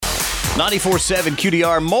94.7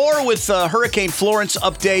 QDR. More with Hurricane Florence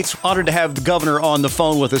updates. Honored to have the governor on the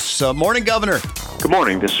phone with us. Morning, Governor. Good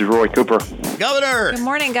morning. This is Roy Cooper. Governor. Good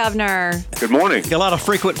morning, Governor. Good morning. A lot of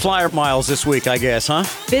frequent flyer miles this week, I guess, huh?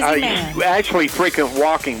 Busy man. Actually, frequent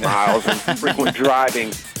walking miles and frequent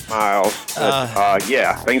driving miles. But,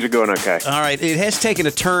 yeah, things are going okay. All right. It has taken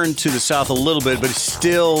a turn to the south a little bit, but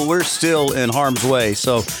we're still in harm's way.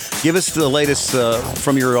 So give us the latest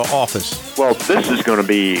from your office. Well, this is going to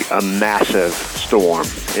be a massive storm.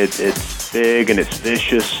 It's big and it's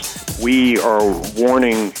vicious. We are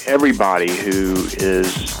warning everybody who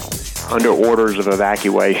is under orders of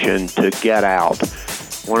evacuation to get out.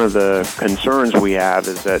 One of the concerns we have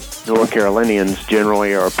is that North Carolinians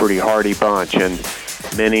generally are a pretty hardy bunch, and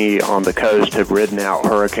many on the coast have ridden out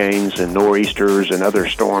hurricanes and nor'easters and other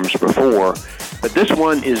storms before. But this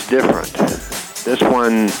one is different. This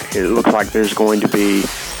one, it looks like there's going to be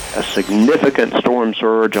a significant storm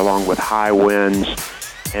surge along with high winds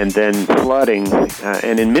and then flooding.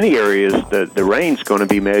 And in many areas, the rain's going to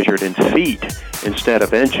be measured in feet instead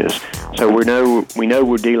of inches. So we know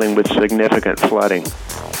we're dealing with significant flooding.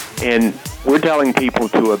 And we're telling people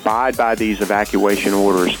to abide by these evacuation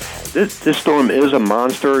orders. This storm is a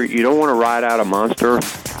monster. You don't want to ride out a monster.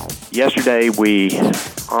 Yesterday, we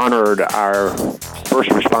honored our first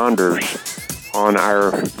responders on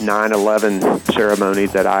our 9/11 ceremony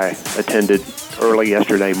that I attended early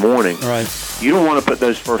yesterday morning. Right. You don't want to put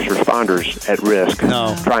those first responders at risk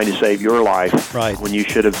trying to save your life when you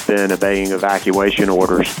should have been obeying evacuation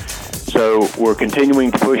orders. So we're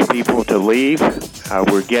continuing to push people to leave.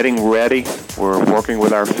 We're getting ready. We're working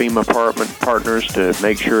with our FEMA partners to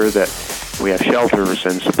make sure that we have shelters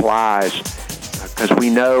and supplies, because we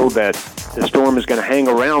know that the storm is going to hang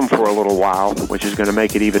around for a little while, which is going to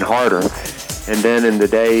make it even harder. And then in the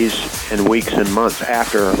days and weeks and months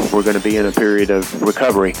after, we're going to be in a period of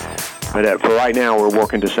recovery. But for right now, we're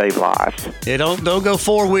working to save lives. Yeah, don't go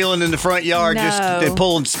four-wheeling in the front yard, No. just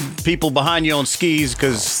pulling people behind you on skis,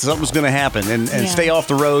 because something's going to happen. And stay off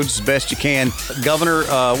the roads as best you can.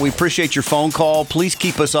 Governor, we appreciate your phone call. Please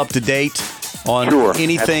keep us up to date on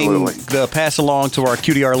anything to pass along to our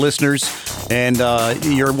QDR listeners. And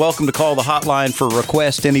you're welcome to call the hotline for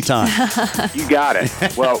requests anytime. You got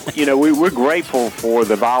it. Well, we're grateful for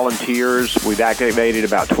the volunteers. We've activated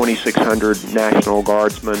about 2,600 National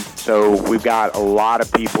Guardsmen. So we've got a lot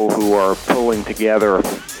of people who are pulling together.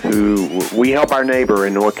 We help our neighbor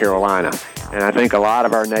in North Carolina. And I think a lot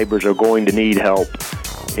of our neighbors are going to need help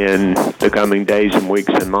in the coming days and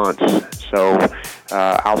weeks and months. So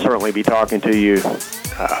I'll certainly be talking to you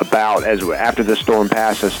about, after the storm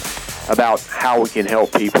passes, about how we can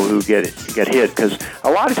help people who get hit, because a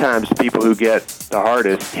lot of times the people who hit the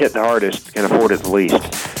hardest can afford it the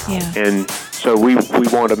least. Yeah. And so we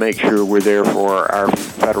want to make sure we're there for our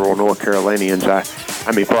federal North Carolinians.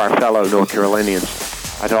 For our fellow North Carolinians.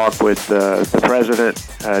 I talked with the president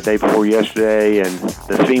day before yesterday, and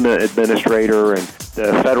the FEMA administrator, and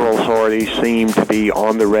the federal authorities seem to be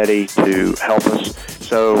on the ready to help us.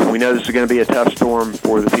 So we know this is going to be a tough storm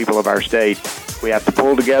for the people of our state. We have to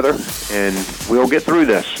pull together, and we'll get through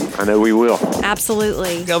this. I know we will.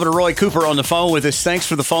 Absolutely. Governor Roy Cooper on the phone with us. Thanks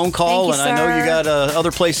for the phone call. Thank you, and I know you sir. got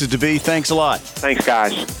other places to be. Thanks a lot. Thanks,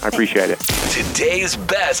 guys. I appreciate it. Today's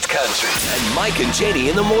best country. And Mike and Janie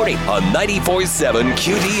in the morning on 94.7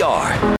 QDR.